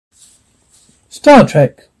Star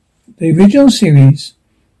Trek, the original series.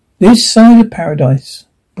 This side of paradise.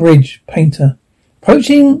 Bridge, painter.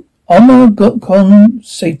 Approaching Omicron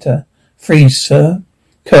Seta. Freeze, sir.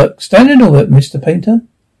 Kirk, stand in orbit, Mr. Painter.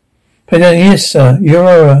 Painter, yes, sir.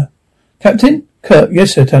 Aurora. Captain? Kirk,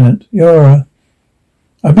 yes, Lieutenant. Aurora.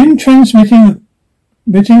 I've been transmitting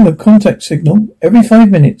a contact signal every 5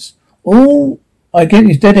 minutes. All I get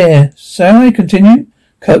is dead air. Shall I continue?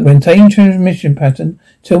 Kirk, maintain transmission pattern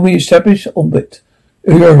till we establish orbit.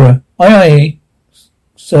 Aurora. Aye,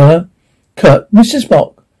 sir. Kirk, Mr.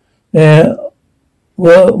 Spock. There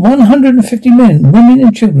were 150 men, women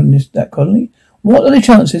and children in that colony. What are the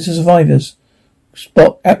chances of survivors?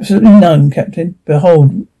 Spock, absolutely none, Captain.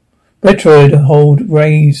 Behold, retroid hold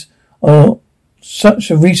rays are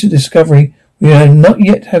such a recent discovery. We do not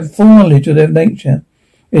yet have full knowledge of their nature.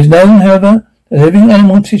 It is known, however, that living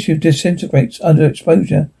animal tissue disintegrates under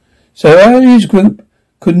exposure. So Ariel's group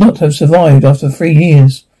could not have survived after 3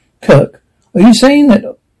 years. Kirk, are you saying that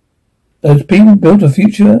those people built a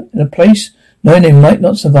future in a place knowing they might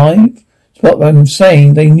not survive? Spock, I'm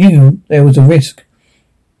saying they knew there was a risk.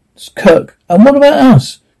 Kirk, and what about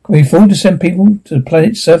us? Can we afford to send people to the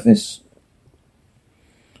planet's surface?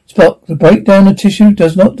 Spock, the breakdown of tissue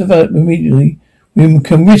does not develop immediately. We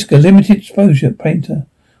can risk a limited exposure, Painter.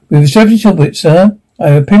 We've established orbit, sir. I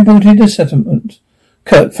have pinpointed a settlement.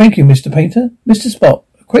 Kirk, thank you, Mr. Painter. Mr. Spock,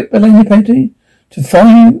 a quick Bellini painting to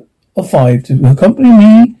 5 of 5 to accompany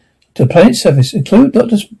me to the planet's surface. Include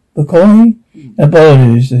Dr. McCoy and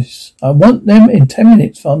biologists. I want them in 10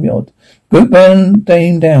 minutes, farmyard. Group down to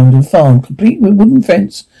the farm, complete with wooden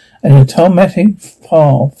fence and tarmatic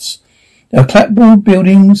paths. There are clapboard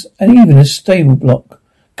buildings and even a stable block.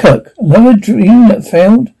 Kirk, another dream that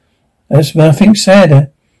failed? That's nothing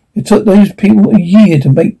sadder. It took those people a year to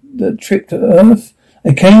make the trip to Earth.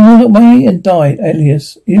 They came all the way and died,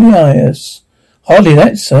 Elias. Hardly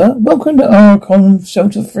that, sir. Welcome to Oricon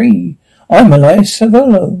Shelter 3. I'm Elias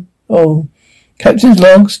Savello. Oh, Captain's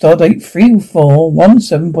log, stardate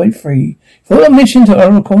 3417.3. Thought our mission to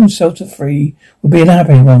Oricon Shelter 3 would be an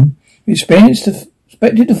happy one. We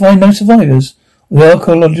expected to find no survivors of the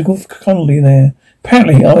archaeological colony there.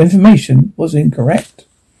 Apparently our information was incorrect.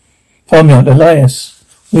 Farmyard, Elias.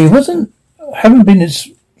 We haven't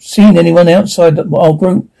seen anyone outside our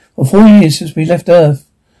group for 4 years since we left Earth.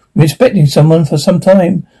 We're expecting someone for some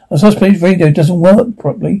time. Our suspect's radio doesn't work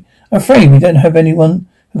properly. I'm afraid we don't have anyone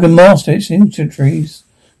who can master its intricacies.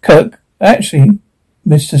 Kirk, actually,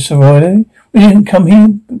 Mr. Soroy, we didn't come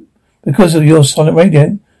here because of your silent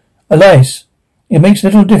radio. Elias, it makes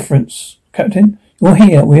little difference, Captain. You're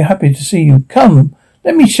here. We're happy to see you. Come,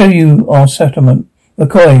 let me show you our settlement.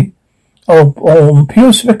 McCoy. Oh,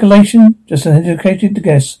 pure speculation. Just an educated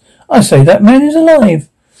guess. I say that man is alive.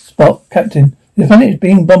 Spock, Captain. The planet is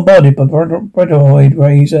being bombarded by bredoid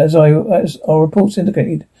rays as our reports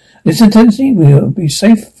indicated. This intensity will be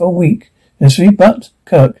safe for a week. Yes, but,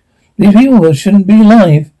 Kirk, these people shouldn't be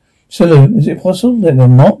alive. Sulu, is it possible that they're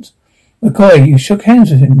not? McCoy, you shook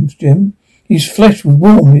hands with him, Jim. His flesh was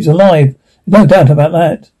warm. He's alive. There's no doubt about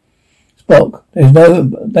that. Spock,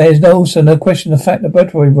 there is also no question of the fact that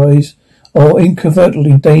bredoid rays are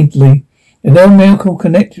incontrovertibly deadly. There's no miracle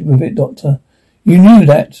connected with it, Doctor. You know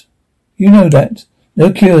that.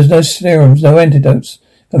 No cures, no serums, no antidotes.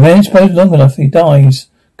 If a man's exposed long enough, he dies.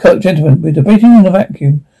 Kirk, gentlemen, we're debating in a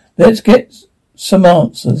vacuum. Let's get some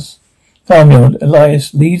answers. Farmyard,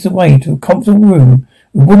 Elias leads the way to a comfortable room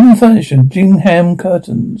with wooden furniture and gingham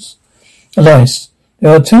curtains. Elias,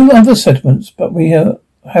 there are 2 other settlements, but we have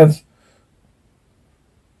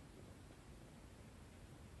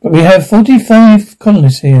 45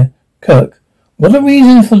 colonists here. Kirk, what a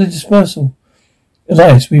reason for the dispersal.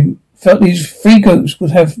 Elias, we felt these 3 groups would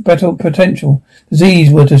have better potential. Disease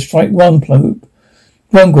were to strike one group,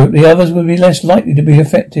 the others would be less likely to be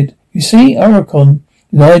affected. You see, Oricon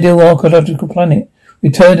is an ideal archaeological planet. We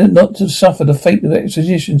turned not to suffer the fate of the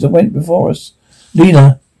expeditions that went before us.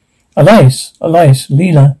 Lena. Elias,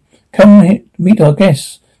 Lena. Come meet our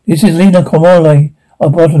guests. This is Lena Komole, our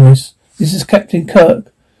botanist. This is Captain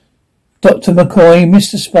Kirk. Dr. McCoy,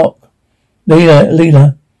 Mr. Spock.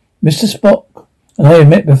 Lena. Mr. Spock and I have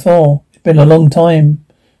met before. It's been a long time.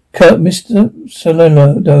 Kirk, Mr.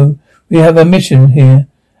 Solano, we have a mission here.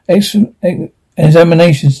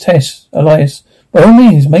 Examinations, tests, Elias. By all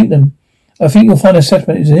means, make them. I think you'll find a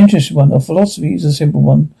settlement is an interesting one. Our philosophy is a simple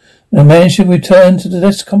one. No man should return to the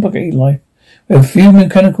less complicated life. We have few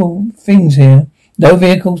mechanical things here. No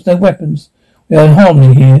vehicles, no weapons. We are in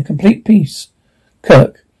harmony here. Complete peace.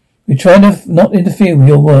 Kirk, we try to not interfere with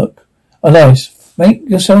your work. Elias, make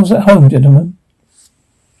yourselves at home, gentlemen.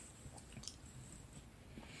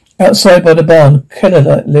 Outside by the barn,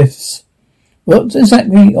 killer lifts. What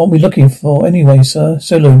exactly are we looking for anyway, sir?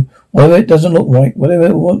 Sulu, whatever it doesn't look right,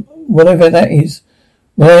 whatever that is.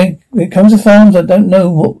 When it comes to farms, I don't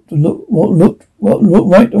know what looked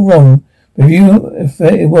right or wrong. But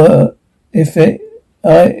if it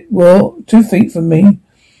were 2 feet from me,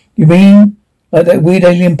 you mean like that weird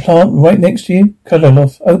alien plant right next to you?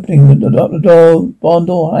 Kadylov, opening the door, barn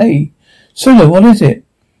door. Hey, Sulu, what is it?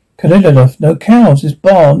 Kadylov, no cows. This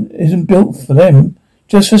barn isn't built for them,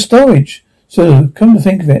 just for storage. Sulu, come to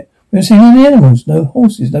think of it, we haven't seen any animals. No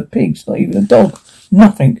horses, no pigs, not even a dog.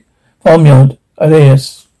 Nothing. Farmyard.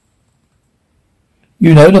 Elias.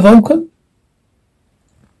 You know the Vulcan?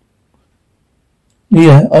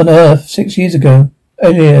 Leela, on Earth 6 years ago.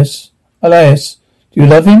 Elias, do you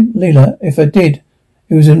love him? Leela, if I did,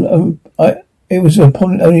 it was a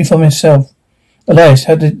problem only for myself. Elias,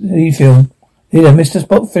 how did he feel? Leela, Mr.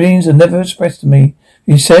 Spock feelings are never expressed to me.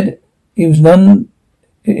 He said he was none.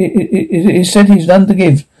 He said he's none to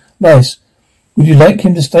give. Elias, would you like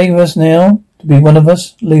him to stay with us now? To be one of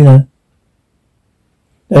us? Leela,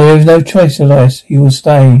 there is no choice, Elias. He will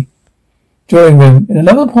stay. Drawing room. In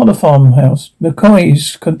another part of the farmhouse, McCoy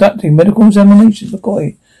is conducting medical examinations.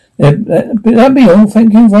 McCoy. That'd be all.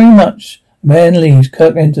 Thank you very much. The man leaves.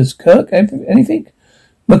 Kirk enters. Kirk, anything?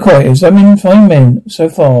 McCoy, examining 5 men so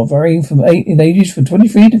far, varying in ages from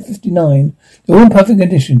 23 to 59. They're all in perfect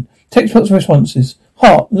condition. Textbook responses.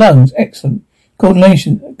 Heart, lungs, excellent.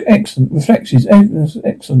 Coordination, excellent. Reflexes,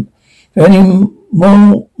 excellent. Are there many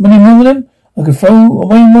more of them? I could throw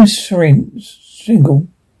away my shingle.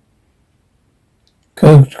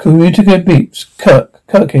 Communicator beeps.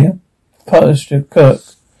 Kirk here. Pastor, Kirk.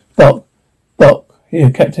 Spock here,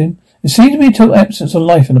 Captain. There seems to be a total absence of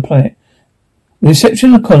life on the planet, with the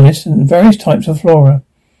exception of colonists and various types of flora.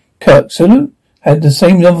 Kirk, Sulu had the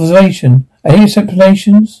same observation. Any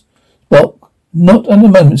explanations? Spock, not at the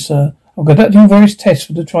moment, sir. I'm conducting various tests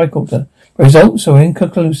for the tricorder. Results are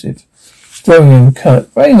inconclusive. Drawing room,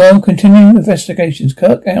 Kirk. Very well, continuing investigations.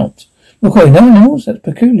 Kirk out. McCoy, no animals? That's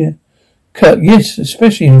peculiar. Kirk, yes,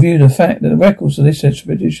 especially in view of the fact that the records of this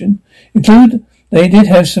expedition include they did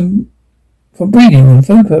have some for breeding and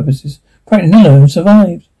food purposes. Apparently none of them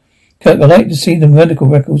survived. Kirk, I'd like to see the medical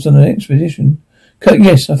records on the expedition. Kirk,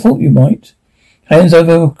 yes, I thought you might. Hands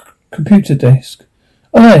over a computer desk.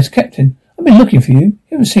 Oh, yes, Captain. I've been looking for you. You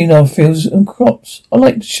haven't seen our fields and crops. I'd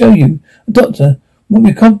like to show you, Doctor, what we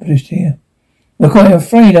accomplished here. McCoy, I'm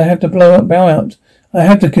afraid I have to bow out. I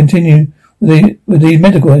have to continue with the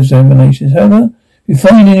medical examinations. However, if you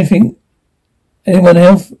find anyone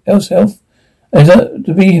else health, is that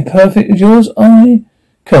to be perfect as yours?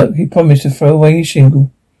 Kirk, he promised to throw away his shingle.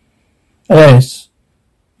 Elias,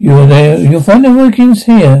 you're there. You'll find the workings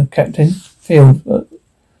here, Captain. Field.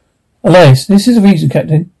 Elias, this is the reason,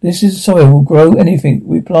 Captain. This is the soil will grow anything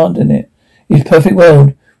we plant in it. It's perfect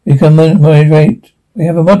world. We can moderate. We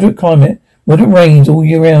have a moderate climate. Moderate rains all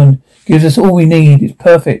year round. Gives us all we need. It's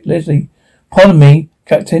perfect. Leslie. Pardon me,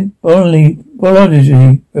 Captain.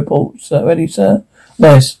 Biology reports ready, sir.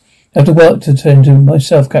 Nice. I have to work to attend to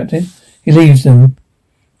myself, Captain. He leaves them.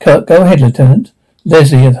 Kirk, go ahead, Lieutenant.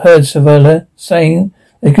 Leslie, I've heard Savella saying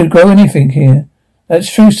they could grow anything here. That's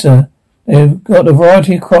true, sir. They've got a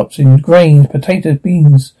variety of crops in grains, potatoes,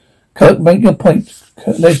 beans. Kirk, make your point.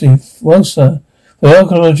 Leslie, well, sir, for the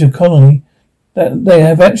archaeological colony, that they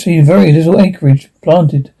have actually very little acreage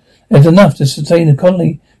planted. There's enough to sustain a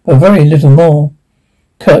colony, but very little more.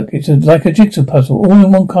 Kirk, it's like a jigsaw puzzle, all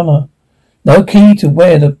in one colour. No key to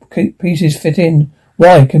where the pieces fit in.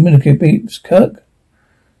 Why? Communicate beeps. Kirk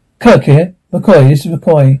here. McCoy, this is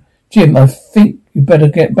McCoy. Jim, I think you better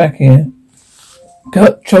get back here.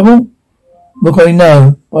 Kirk, trouble? McCoy,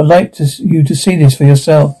 no. I'd like you to see this for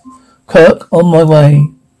yourself. Kirk, on my way.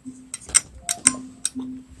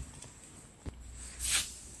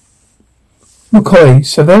 McCoy,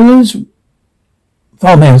 Savella's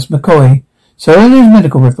farmhouse, McCoy. Savella's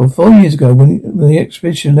medical record 4 years ago when the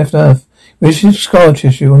expedition left Earth. Received scar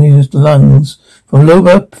tissue on his lungs from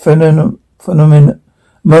lobar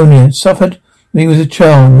pneumonia. Suffered when he was a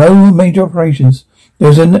child. No major operations. There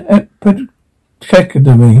was an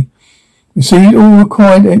epidectomy. Received all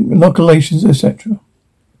required inoculations, etc.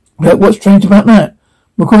 What's strange about that?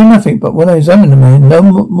 McCoy, nothing, but when I examined the man no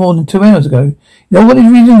more than 2 hours ago, you know what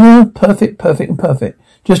his reasons were? Perfect, and perfect.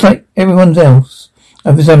 Just like everyone else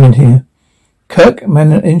I've examined here. Kirk,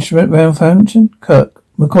 man, an instrument malfunction? Kirk,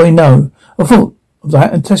 McCoy, no. I thought of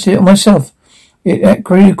that and tested it on myself. It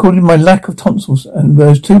accurately recorded my lack of tonsils and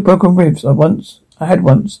those 2 broken ribs I had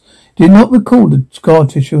once. It did not record the scar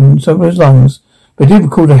tissue in some of his lungs, but it did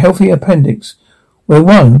record a healthy appendix, where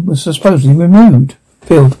one was supposedly removed.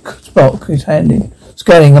 Field. Spock is handing,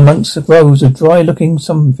 scanning amongst the rows of dry-looking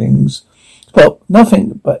somethings. Spock,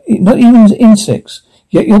 nothing, but not even insects.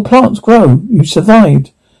 Yet your plants grow. You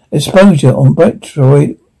survived exposure on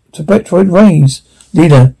Betroid rays.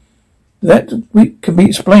 Leader, that can be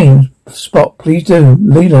explained. Spock, please do.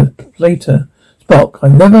 Leader, later. Spock,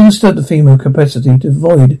 I've never understood the female capacity to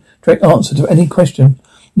avoid direct answer to any question.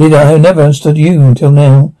 Leader, I have never understood you until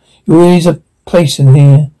now. There is a place in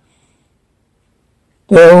here.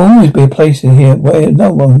 There will always be a place in here where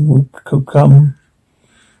no one could come.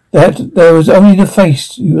 That there was only the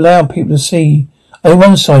face you allow people to see. On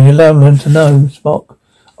one side you allow them to know. Spock,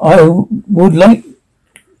 I would like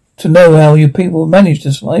to know how you people managed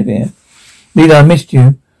to survive here. Leader, I missed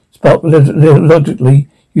you. Spock, logically,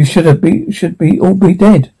 you should all be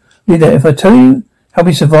dead. Leader, if I tell you how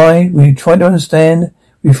we survived, will you try to understand how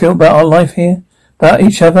we feel about our life here, about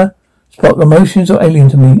each other? Spock, emotions are alien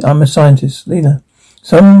to me. I'm a scientist. Leader,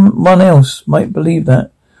 someone else might believe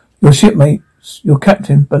that. Your shipmate, your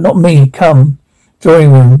captain, but not me. Come.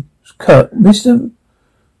 Drawing room. Mr.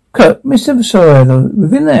 Sorrello,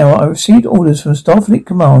 within an hour I received orders from Starfleet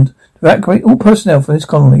Command to evacuate all personnel from this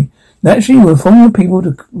colony. Naturally, we'll inform the people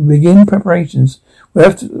to begin preparations. We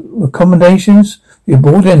have accommodations for your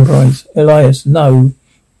board Enterprise. Elias, no.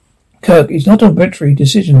 Kirk, it's not an arbitrary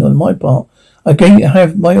decision on my part. I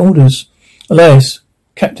have my orders. Elias,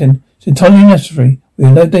 Captain, it's entirely necessary. We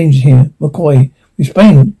have no danger here. McCoy, we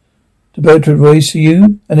explained to Bertrand Royce to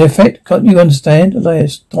you and the effect. Can't you understand?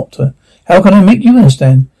 Elias, Doctor, how can I make you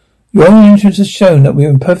understand? Your own interest has shown that we are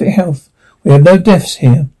in perfect health. We have no deaths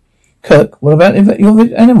here. Kirk, what about your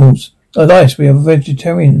animals? Elias, we are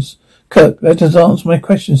vegetarians. Kirk, let us answer my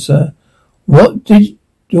question, sir. Why did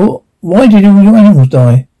your animals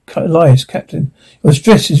die? Elias, Captain, your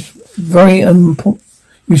stress is very important.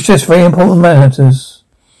 You stress very important matters.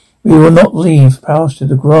 We will not leave pasture.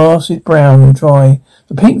 The grass is brown and dry.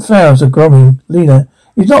 The pink flowers are growing. Leader,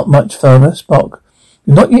 it's not much further. Spock,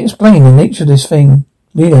 you've not yet explained the nature of this thing.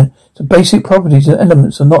 Leader, the basic properties and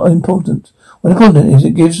elements are not important. What important is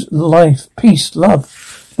it gives life, peace, love.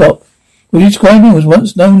 Spock, what you're describing was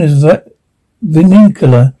once known as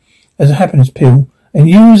vinicula, as a happiness pill, and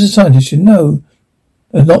you as a scientist should know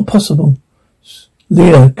it's not possible.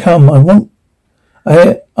 Leader, come,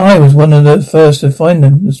 I was one of the first to find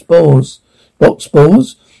them, the spores. Spock,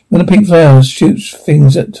 spores? When the pink flowers shoots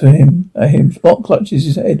things at him. Spock clutches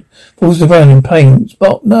his head, falls to the ground in pain.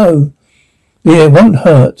 Spock, no. Leader, it won't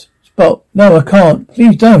hurt. Spock, no, I can't.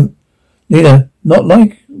 Please don't. Leader, not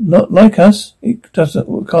like us. It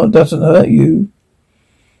doesn't hurt you.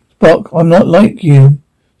 Spock, I'm not like you.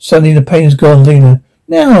 Suddenly the pain is gone. Leader,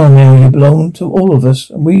 now you belong to all of us,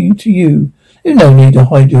 and we to you. There's no need to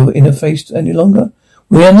hide your inner face any longer.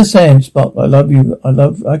 We understand, Spock. I love you.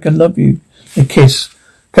 I can love you. A kiss.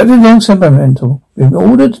 Captain Long Temperamental. We've been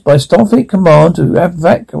ordered by Starfleet Command to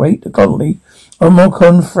evacuate the colony on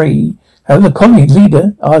Morcon 3. However, the colony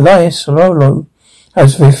leader, Elias Sorolo,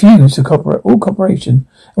 has refused to cooperate all cooperation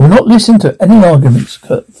and will not listen to any arguments.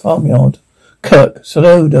 Farmyard. Kirk,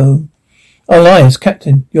 Solodo. Elias,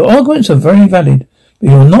 Captain, your arguments are very valid,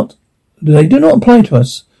 but they do not apply to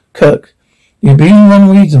us. Kirk, you're being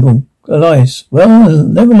unreasonable. Elias, well,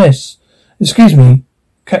 nevertheless. Excuse me,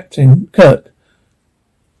 Captain Kirk.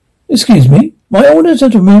 Excuse me. My orders are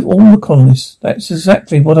to remove all the colonists. That's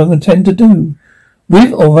exactly what I intend to do.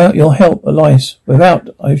 With or without your help, Elias. Without,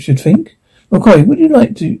 I should think. McCoy, would you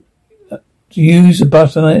like to use a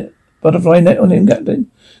butterfly net on him, Captain?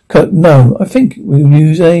 Kirk, no. I think we'll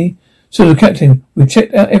use a... So, Captain, we've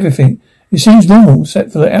checked out everything. It seems normal,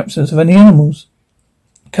 except for the absence of any animals.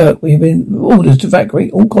 Kirk, we have been ordered to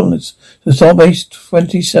evacuate all colonists to Starbase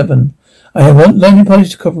 27. I have want landing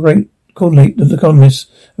parties to coordinate the colonists,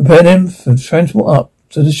 prepare them for transport up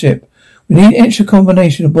to the ship. We need extra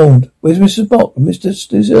combination aboard. Where's Mr. Spock and Mr.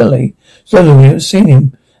 Desilly? Slowly, we haven't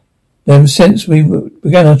seen them since we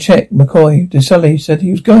began our check. McCoy, Desilly said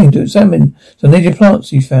he was going to examine some native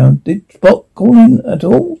plants he found. Did Spock call in at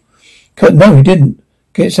all? Kirk, no, he didn't.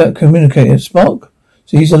 Gets out communicator. Spock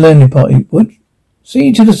sees the landing party.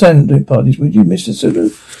 See to the landing parties, would you, Mr. Sulu?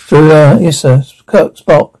 So, yes, sir. Kirk,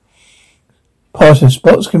 Spock. Part of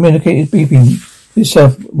Spock's communicator beeping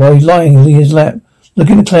itself while he's lying in his lap.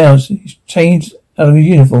 Looking at the clouds. He's changed out of his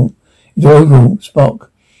uniform into overall. Spock.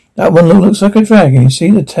 That one looks like a dragon. You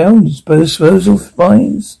see the tail and disposal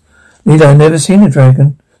spines? Leader, I've never seen a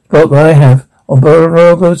dragon. Spock, I have. On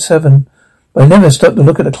Road 7. But I never stopped to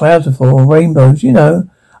look at the clouds before, or rainbows, you know.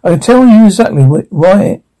 I can tell you exactly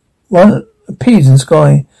why one appears in the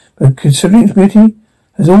sky, but considering its beauty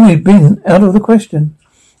has always been out of the question.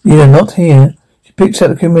 Leader, not here. She picks up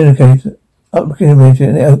the communicator. Up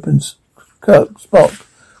and it opens. Kirk, Spock.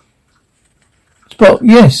 Spock,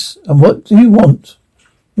 yes. And what do you want?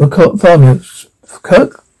 Farmer,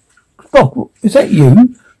 Kirk? Spock, is that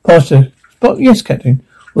you? Pastor, Spock, yes, Captain.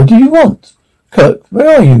 What do you want? Kirk,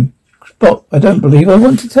 where are you? Spock, I don't believe I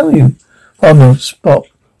want to tell you. Farmer, Spock.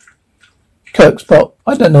 Kirk, Spock,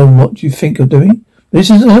 I don't know what you think of doing. This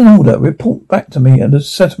is an order. Report back to me at the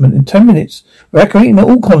settlement in 10 minutes. Evacuating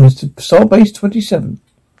all colonists to Starbase 27.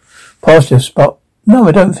 Pastor, Spock, no,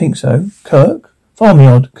 I don't think so. Kirk?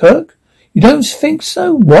 Farmyard, Kirk? You don't think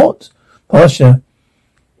so? What? Pastor,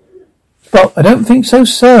 Spock, I don't think so,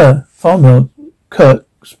 sir. Farmyard, Kirk,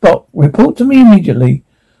 Spock, report to me immediately.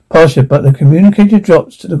 Pastor, but the communicator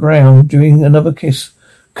drops to the ground during another kiss.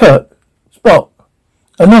 Kirk, Spock,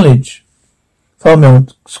 acknowledge.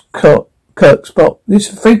 Farmyard, Kirk, Spock, this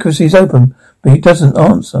frequency is open, but he doesn't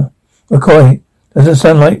answer. McCoy, doesn't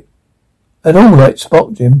sound like at all like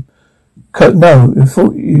Spock, Jim. Kirk, no, I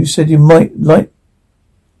thought you said you might like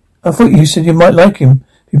him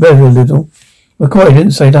if you better a little. McCoy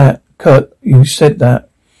didn't say that. Kirk, you said that.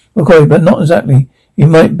 McCoy, but not exactly. He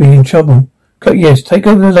might be in trouble. Kirk, yes, take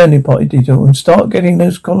over the landing party detail and start getting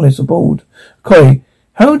those colonists aboard. McCoy,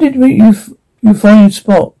 how did you find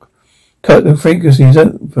Spock? Kirk, the frequency is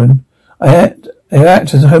open. I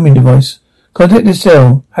act as a homing device. Contact the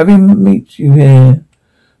cell. Have him meet you here.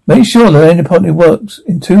 Make sure the landing party works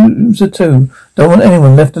in twos of two. Don't want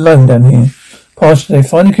anyone left alone down here. Pastor, they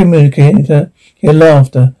find a communicator. Hear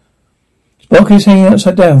laughter. Spock is hanging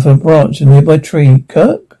upside down from a branch in a nearby tree.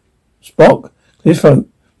 Kirk? Spock? His throat.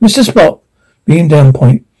 Mr. Spock. Beam down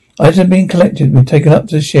point. Items have been collected. Been taken up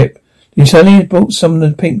to the ship. You certainly has brought some of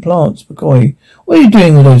the pink plants. McCoy. What are you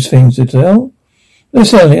doing with those things, Littell? No,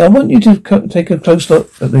 certainly. I want you to take a close look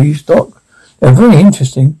at these, Doc. They're very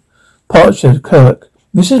interesting. Parcher, Kirk.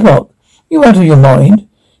 Mrs. Spock, you out of your mind?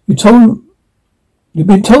 You've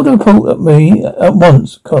been told to report at me at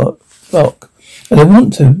once, Kirk. Spock. And I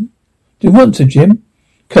want to. Do you want to, Jim?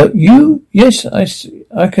 Kirk, you? Yes, I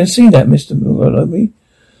can see that, Mr. Maloney.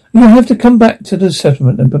 You have to come back to the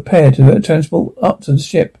settlement and prepare to transport up to the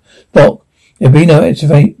ship. Spock, there'll be no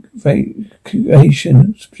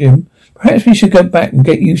evacuation, Jim. Perhaps we should go back and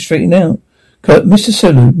get you straightened out. Kirk, Mr.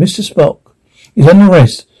 Sulu, Mr. Spock is under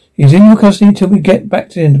arrest. He's in your custody until we get back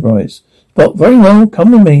to the Enterprise. Spock, very well,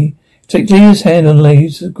 come with me. Take Leah's hand and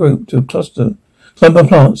leads the group to a clump of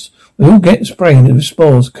plants. We all get sprayed with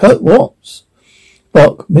spores. Kirk, what?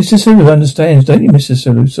 Spock, Mr. Sulu understands, don't you, Mr.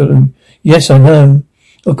 Sulu? Sulu, yes, I know.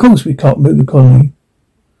 Of course we can't move the colony.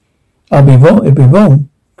 It'd be wrong.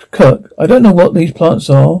 Kirk, I don't know what these plants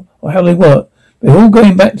are or how they work. They're all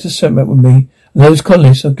going back to settlement with me, and those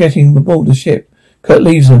colonists are getting aboard the ship. Kirk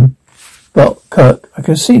leaves them. But, Kirk, I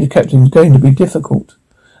can see the captain's going to be difficult.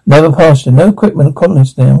 Another pasture, no equipment or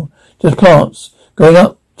colonists now. Just plants. Going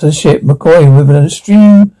up to the ship, McCoy with an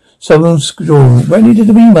extreme southern squall. Ready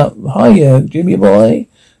to beam up. Hiya, Jimmy boy.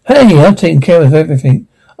 Hey, I've taken care of everything.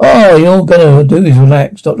 Oh, you're gonna do is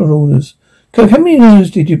relax. Doctor orders. Kirk, how many of those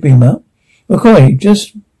did you beam up? McCoy,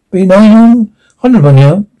 just be 900 on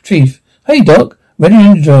you, Chief. Hey, Doc, ready to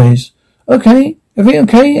energize. Okay, everything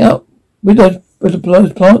okay? Up with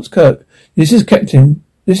the plants, Kirk. This is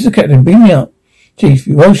the captain. Beam me up. Chief,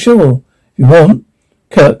 you are sure? If you want.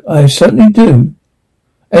 Kirk, I certainly do.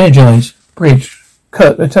 Energize. Bridge.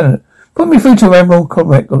 Kirk, Lieutenant. Put me through to Admiral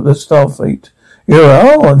Correct of the Starfleet.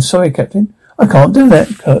 Oh, I'm sorry, Captain. I can't do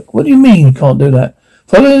that, Kirk. What do you mean you can't do that?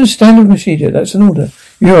 Follow the standard procedure. That's an order.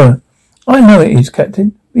 I know it is,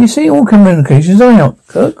 Captain. But you see, all communications are out.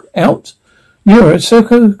 Kirk, out? So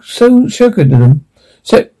circuited them.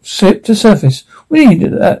 Slip to surface. We need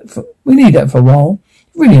that for a while.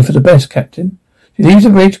 Really for the best, Captain. She leaves the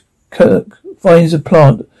bridge. Kirk finds a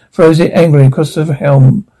plant, throws it angrily across the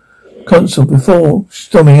helm console before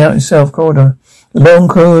storming out in south corridor. The long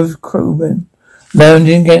crew of crewmen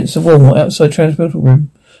lounging against the wall outside transporter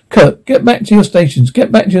room. Kirk, get back to your stations.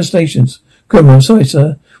 Crewman, I'm sorry,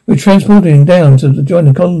 sir. We're transporting down to the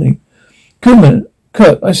joining colony. Crewman,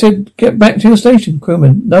 Kirk, I said get back to your station.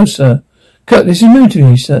 Crewman, no, sir. Kirk, this is new to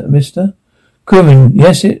me, sir, mister. Crewman,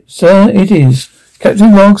 yes, sir, it is.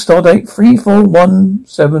 Captain log, stardate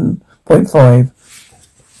 3417.5.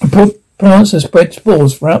 Plants have spread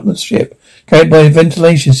spores throughout the ship, carried by a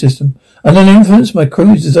ventilation system. Under the influence, my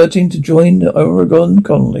crew is deserting to join the Oregon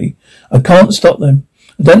colony. I can't stop them.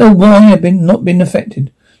 I don't know why I've not been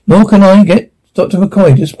affected. Nor can I get Dr.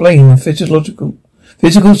 McCoy to explain the physical,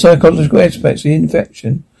 psychological aspects of the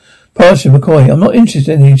infection. Pastor McCoy, I'm not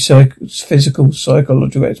interested in any physical,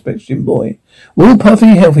 psychological aspects, Jim boy. We're all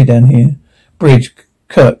perfectly healthy down here. Bridge,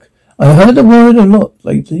 Kirk. I've heard the word a lot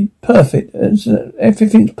lately. Perfect.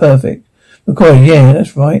 Everything's perfect. McCoy, yeah,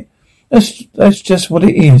 that's right. That's just what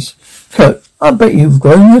it is. Kirk, I bet you've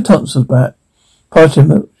grown your tonsils back.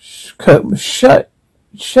 Parson, Kirk, shut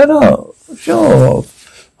up. Sure.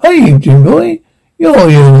 Hey, Jim boy. You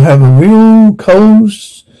have a real cold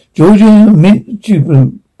Georgia mint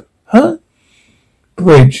jubilant. Huh?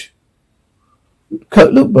 Bridge.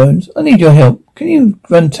 Kirk, look, Bones, I need your help. Can you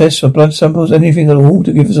run tests for blood samples, anything at all,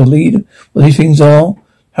 to give us a lead what these things are,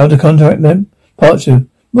 how to counteract them? Part 2.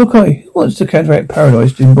 McCoy, who wants to counteract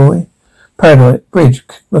paradise, Jim boy? Paradise, Bridge,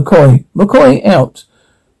 McCoy out.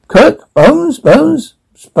 Kirk, Bones,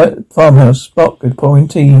 farmhouse, Spock is pouring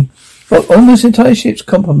tea. Spock, almost the entire ship's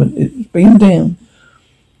complement is beamed down.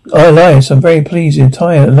 Elias, I'm very pleased the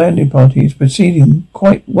entire landing party is proceeding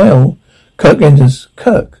quite well. Kirk enters.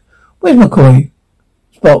 Kirk, where's McCoy?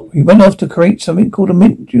 Spock, he went off to create something called a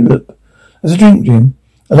mint julep. As a drink, Jim.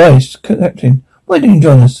 Elias, Captain, why didn't you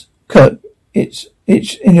join us? Kirk, it's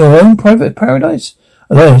in your own private paradise?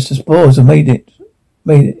 Elias, the spores have made it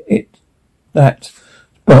that.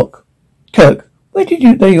 Spock, Kirk, where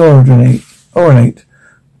did they originate?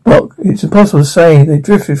 Spock, it's impossible to say. They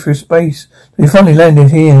drifted through space. They finally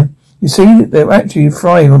landed here. You see, they're actually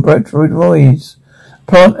thrive on roids.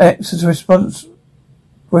 Plant acts as a response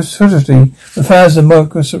reciprocity for thousands of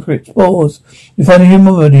microscopic spores. You find a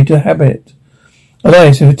human body to habit.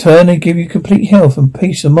 Elias, in return, they give you complete health and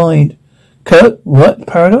peace of mind. Kirk, what?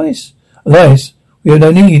 Paradise? Elias, we have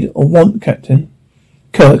no need or want, Captain.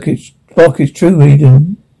 Kirk, Spock, it's true,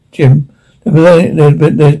 Eden. Jim,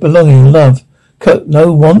 there's belonging and love. Kirk,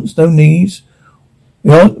 no wants, no needs.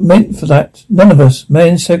 We aren't meant for that. None of us.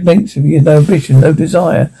 Man stagnates if he has no ambition, no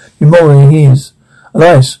desire. Be more than he is.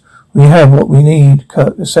 Elias, we have what we need.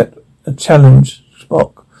 Kirk, accept a challenge.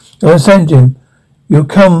 Spock, you understand, Jim? You'll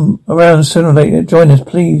come around sooner or later. Join us,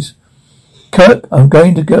 please. Kirk, I'm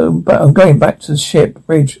going back to the ship.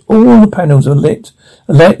 Bridge, all the panels are lit.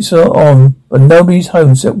 The lights are on, but nobody's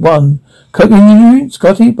home except one. Kirk, engineering,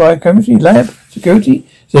 Scotty, biochemistry, lab, security.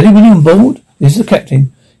 Is anybody on board? This is the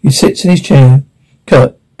captain. He sits in his chair.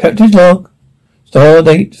 Kirk, captain's log.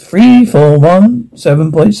 Stardate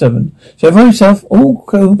 3417.7. So for himself, all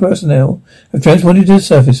crew personnel have transported to the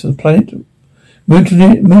surface of the planet.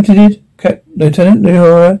 Mutated Lieutenant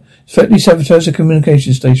Leora effectively sabotaged the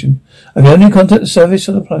communication station. I can only contact the surface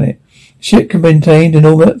of the planet. The ship can be maintained in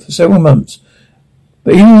orbit for several months.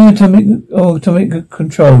 But even with atomic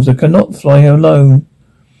controls, I cannot fly alone.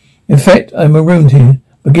 In fact, I'm marooned here,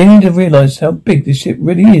 beginning to realize how big this ship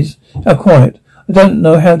really is. How quiet. I don't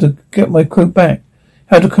know how to get my crew back.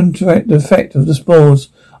 How to counteract the effect of the spores.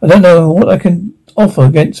 I don't know what I can offer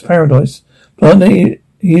against paradise. Plant he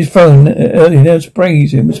is thrown early now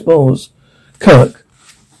sprays him with spores. Kirk.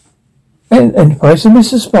 Enterprise and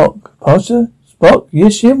Mr. Spock. Pastor? Spock?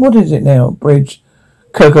 Yes, Jim? What is it now? Bridge.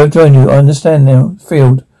 Kirk, I've joined you. I understand now.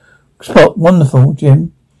 Field. Spock. Wonderful,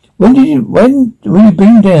 Jim. When will you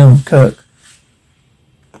beam down, Kirk?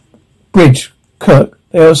 Bridge. Kirk.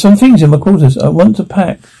 There are some things in my quarters I want to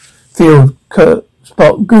pack. Field. Kirk.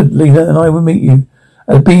 Spock. Good, leader, and I will meet you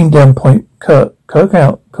at a beam down point. Kirk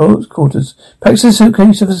out. Quarters. Packs the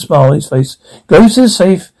suitcase with a smile on his face. Goes to the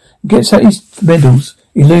safe. Gets out his medals.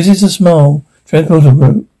 He loses the smile. Transporter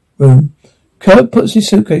room. Kirk puts his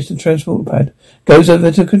suitcase to the transporter pad. Goes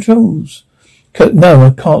over to controls. Kirk, no,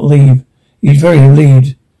 I can't leave. He's very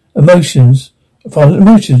relieved. Emotions. Violent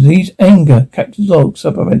emotions. Needs anger. Captain's log.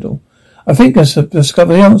 Supplemental. I think I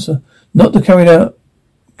discovered the answer. Not to carry out,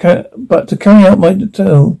 but to carry out my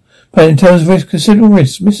plan entails considerable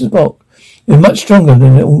risks. Mrs. Spock is much stronger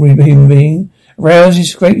than an ordinary human being.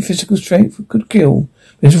 Arouses great physical strength could kill.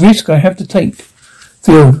 There's risk I have to take.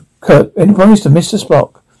 Field. Kirk. Enterprise to Mr.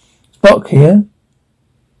 Spock. Spock here.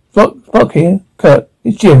 Spock here. Kirk.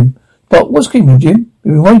 It's Jim. Spock. What's keeping you, Jim?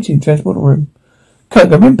 We've been waiting in the transporter room.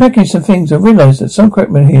 Kirk. I've been packing some things. I realised that some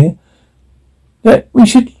crackmen here that we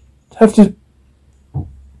should have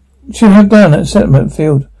down at the settlement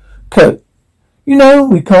field. Kirk. You know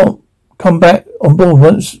we can't come back on board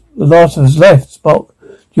once the last of us left. Spock.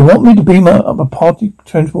 Do you want me to beam up a party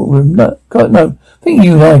transport room? No. Kirk, no. I think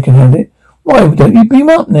you and I can have it. Why don't you beam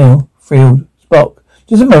up now? Field. Spock.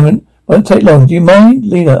 Just a moment. Won't take long. Do you mind?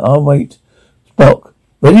 Leader, I'll wait. Spock.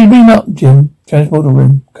 Ready to beam up, Jim. Transporter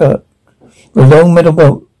room. Kirk. With a long metal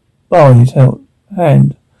belt bar in his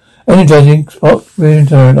hand. Energizing. Spock.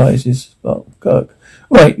 Re-energizes. Spock. Kirk.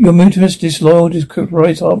 Right. You're mutinous, disloyal,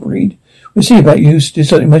 discryptorized half-breed. We'll see about you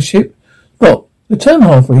deserting my ship. Spock. The term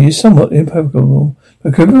half-breed is somewhat imperceptible.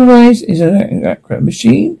 But computerized is an accurate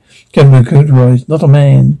machine. Can be computerized, not a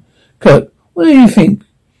man. Kirk, what do you think?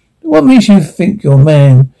 What makes you think you're a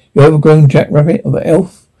man? You overgrown jackrabbit of an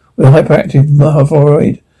elf with a hyperactive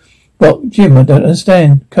hypheroid? Spock, Jim, I don't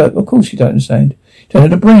understand. Kirk, of course you don't understand. You don't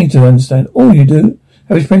have the brain to understand. All you do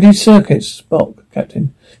have is printed circuits. Spock,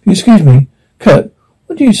 Captain. If you excuse me, Kirk,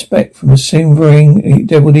 what do you expect from a silvering,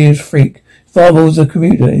 devil-eared freak? His father was a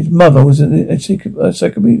commuter. His mother was a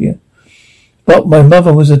encyclopedia. Spock, my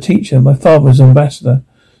mother was a teacher. My father was an ambassador.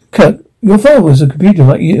 Kirk, your father was a computer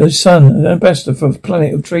like your son, an ambassador for a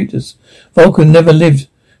planet of traitors. Vulcan never lived,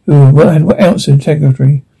 who had an ounce of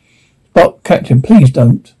integrity. Spock, Captain, please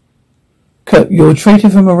don't. Kirk, you're a traitor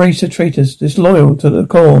from a race of traitors, disloyal to the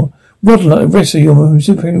core, rotten like the rest of your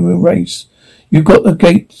superhuman race. You've got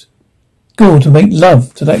the gall to make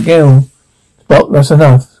love to that girl. Spock, that's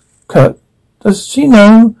enough. Kirk, does she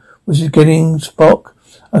know what she's getting, Spock?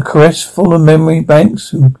 A caress full of memory banks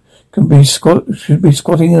who should be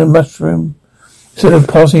squatting in a mushroom instead of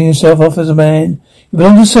passing himself off as a man. You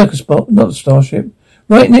belong to Circus Spock, not a starship.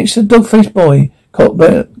 Right next to the dog-faced boy,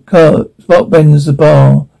 Spock bends the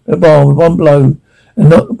bar with one blow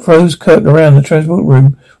and throws Kirk around the transport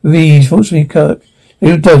room with ease. Fortunately, Kirk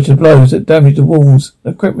he'll dodge the blows that damage the walls,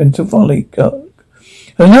 the equipment to volley Kirk.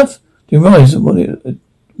 Enough to realize what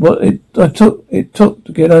it took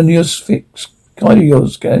to get on your fix, kind of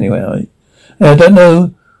yours anyway. And I don't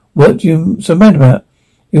know what you so mad about.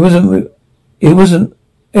 It wasn't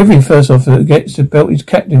every first officer gets to belt his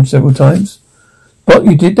captain several times. But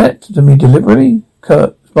you did that to me deliberately,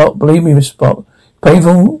 Kirk. Spock, believe me, Mr. Spock.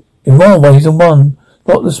 Painful in more ways than one.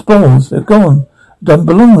 Spock, the spores, they're gone. Don't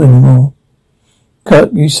belong anymore.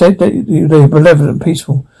 Kirk, you said that they were benevolent and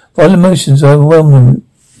peaceful. Violent emotions overwhelm them.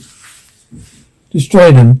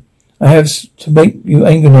 Destroy them. I have to make you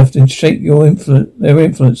angry enough to shake their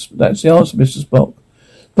influence. That's the answer, Mr. Spock.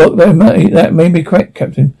 Spock, that may be correct,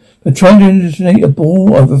 Captain. But trying to detonate a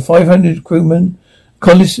ball over 500 crewmen,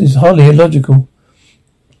 Collis is hardly illogical.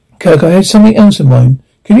 Kirk, I had something else in mind.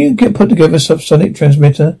 Can you put together a subsonic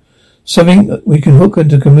transmitter? Something that we can hook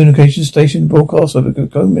into a communication station broadcast over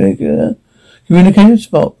communicator?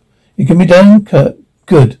 Spock. It can be done, Kirk.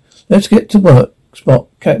 Good. Let's get to work, Spock.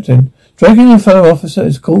 Captain. Dragging a fellow officer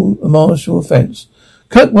is called a martial offence.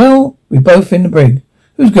 Kirk, well, we're both in the brig.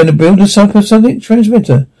 Who's going to build a supersonic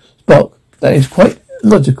transmitter? Spock. That is quite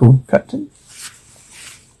logical, Captain.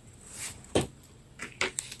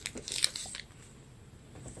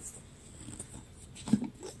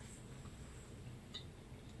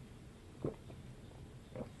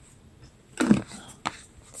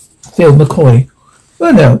 Phil McCoy.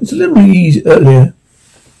 Well now, it's a little earlier.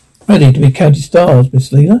 Ready to be counted stars,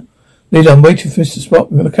 Miss Leela. Leela, I'm waiting for Mr. Spock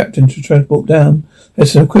and the captain to transport down.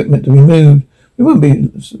 There's some equipment to be moved. It wouldn't be.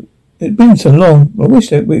 It'd been so long. I wish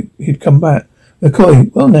that he'd come back. McCoy.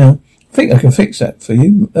 Well now, I think I can fix that for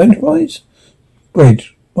you. Enterprise.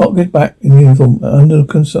 Bridge. Spock is back in uniform under the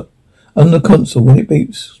console when it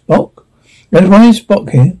beeps. Spock. Enterprise. Spock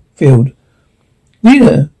here. Field.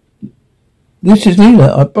 Leela. This is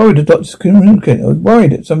Leela. I borrowed the doctor's communicator. I was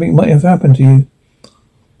worried that something might have happened to you.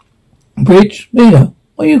 Bridge. Leela.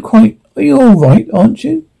 Are you all right, aren't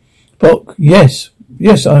you? Spock. Yes,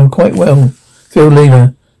 I am quite well. Phil.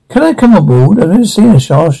 Leela. Can I come aboard? I've never seen a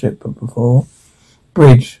starship before.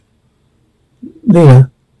 Bridge.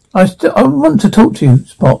 Leela. I want to talk to you,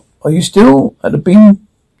 Spock. Are you still at the beam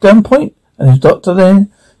down point? And is Doctor there?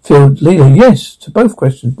 Phil. Leela. Yes, to both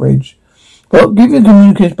questions, Bridge. Spock, give your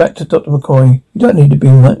communicators back to Dr. McCoy. You don't need to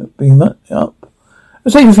beam that up.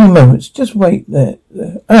 It'll take a few moments. Just wait there.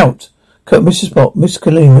 Out. Kirk, Mrs. Spock, Miss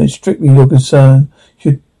Kalima is strictly your concern.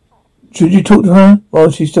 Should you talk to her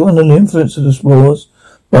while she's still under the influence of the spores?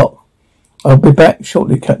 Spock, I'll be back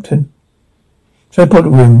shortly, Captain. Transport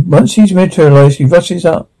room. Once he's materialized, he rushes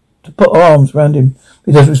up to put her arms around him.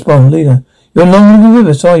 He doesn't respond. Leader, you're no longer with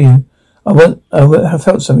us, are you? I have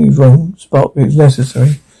felt something was wrong, Spock, if it's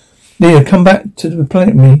necessary. Leader, come back to the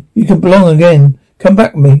planet with me. You can belong again. Come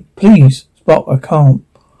back with me, please. Spock, I can't.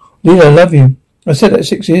 Leader, I love you. I said that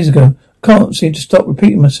 6 years ago. I can't seem to stop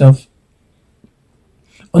repeating myself.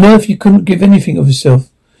 On Earth, you couldn't give anything of yourself.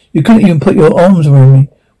 You couldn't even put your arms around me.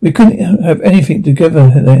 We couldn't have anything together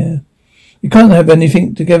there. You can't have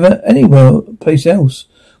anything together anywhere, place else.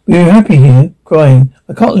 We were happy here, crying.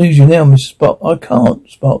 I can't lose you now, Mr. Spock. I can't,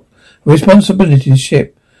 Spock. The responsibility to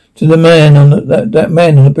ship to the man on that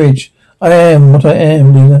man on the bridge. I am what I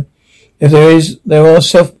am, Leela. If there are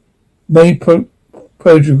self-made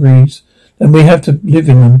prodigies, then we have to live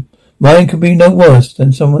in them. Mine could be no worse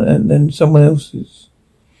than someone else's.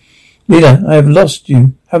 Leela, I have lost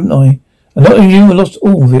you, haven't I? And not only you, I lost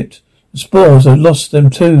all of it. The spores, I lost them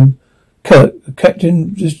too. Kirk, the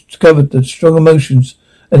captain discovered the strong emotions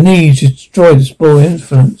and need to destroy the spore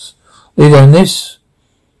influence. Leela, and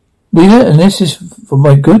this is for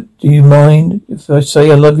my good. Do you mind if I say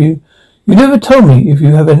I love you You never told me if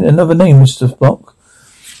you have another name, Mr. Spock.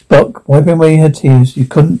 Spock, wiping away her tears. You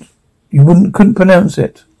couldn't pronounce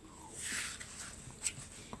it.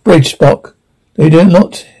 Bridge, Spock. They're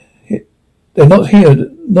not here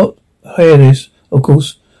this, of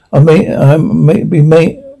course. I may be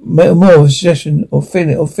more of a suggestion or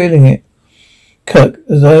feeling it. Kirk,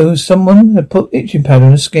 as though someone had put itching powder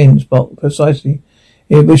on the skin, Spock, precisely.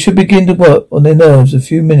 We should begin to work on their nerves a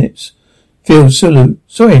few minutes. Phil, Sulu.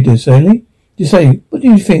 Sorry, dear Sally. Dear what do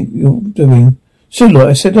you think you're doing? Sulu,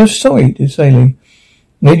 I said, I'm sorry, dear Sally.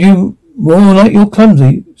 Made you more like you're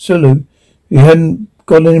clumsy, Sulu. You hadn't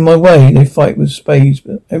gotten in my way. They fight with spades,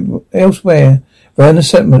 but elsewhere, around the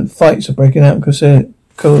settlement, fights are breaking out because they're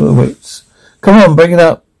Kolowitz. Come on, break it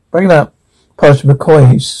up. Pastor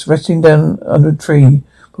McCoy is resting down under a tree,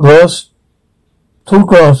 tall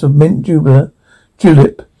grass of mint julep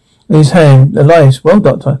in his hand. Elias, well,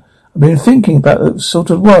 Doctor, I've been thinking about the sort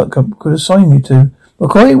of work I could assign you to.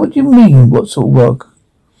 McCoy, what do you mean, what sort of work?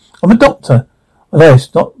 I'm a doctor. Elias,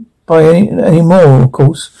 not by any more, of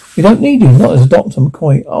course. We don't need you, not as a doctor,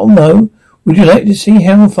 McCoy. Oh, no. Would you like to see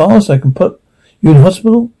how fast I can put you in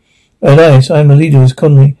hospital? Elias, I am the leader of this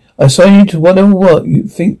colony. I assign you to whatever work I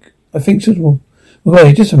think suitable.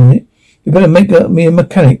 McCoy, just a minute. You better make me a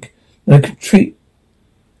mechanic. Then I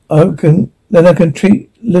can treat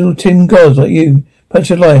little tin gods like you. Punch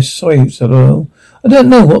Elias, sorry, said Earl. I don't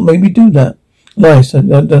know what made me do that. Elias, I've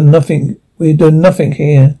done nothing. We've done nothing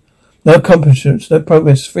here. No accomplishments, no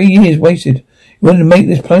progress. 3 years wasted. You wanted to make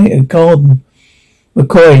this planet a garden.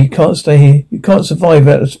 McCoy, you can't stay here. You can't survive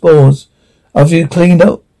without the spores. After you cleared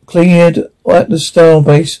at the star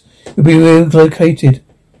base, you'll be relocated.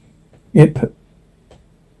 Yep.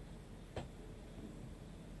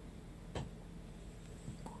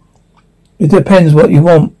 It depends what you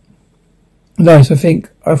want. Nice, I think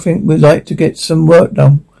we'd like to get some work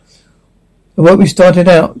done. The work we started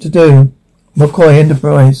out to do. McCoy,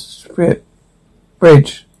 Enterprise,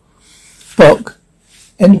 Bridge, Spock,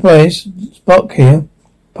 Enterprise, Spock here.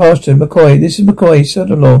 Pastor, McCoy, this is McCoy,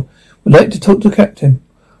 son-in-law. Would like to talk to Captain.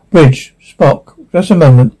 Bridge, Spock, just a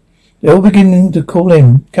moment. They're all beginning to call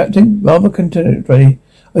in. Captain, rather ready.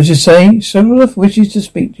 I was just saying, son-in-law wishes to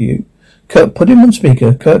speak to you. Kirk, put him on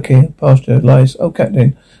speaker. Kirk here, Pastor, Elias. Oh,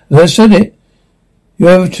 Captain, as I said it, you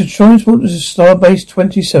have to transport to Starbase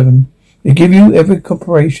 27. They give you every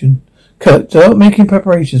cooperation. Kirk, start making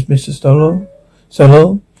preparations, Mr.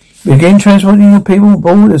 Solo. Begin transporting your people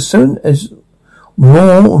aboard as soon as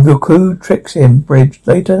more of your crew tricks in. Bridge.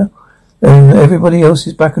 Later, then everybody else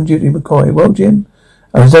is back on duty. McCoy. Well, Jim,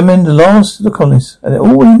 I examined the last of the colonists, and they're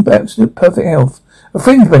all in absolute perfect health. A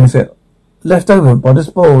fringe benefit left over by the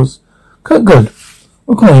spores. Kirk, good.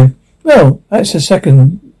 McCoy. Well, that's the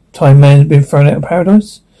second time man's been thrown out of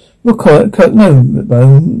paradise. McCoy, Kirk, no,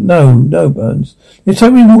 Burns. The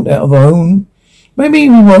time we walked out of our own. Maybe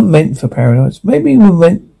we weren't meant for paradise. Maybe we were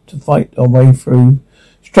meant to fight our way through,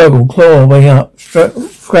 struggle, claw our way up,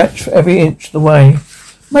 scratch every inch of the way.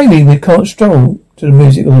 Maybe we can't stroll to the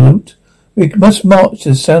music of the lute. We must march to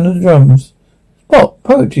the sound of the drums. What?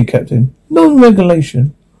 Poetry, Captain.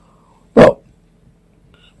 Non-regulation. What?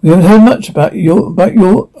 We haven't heard much about your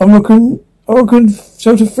Oracle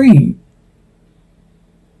Shelter Free.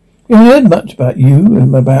 We haven't heard much about you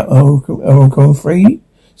and about Oracle Free.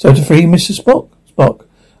 Shelter Free, Mr. Spock.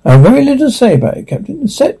 I have very little to say about it, Captain,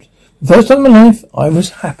 except the first time in my life I was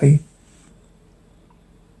happy.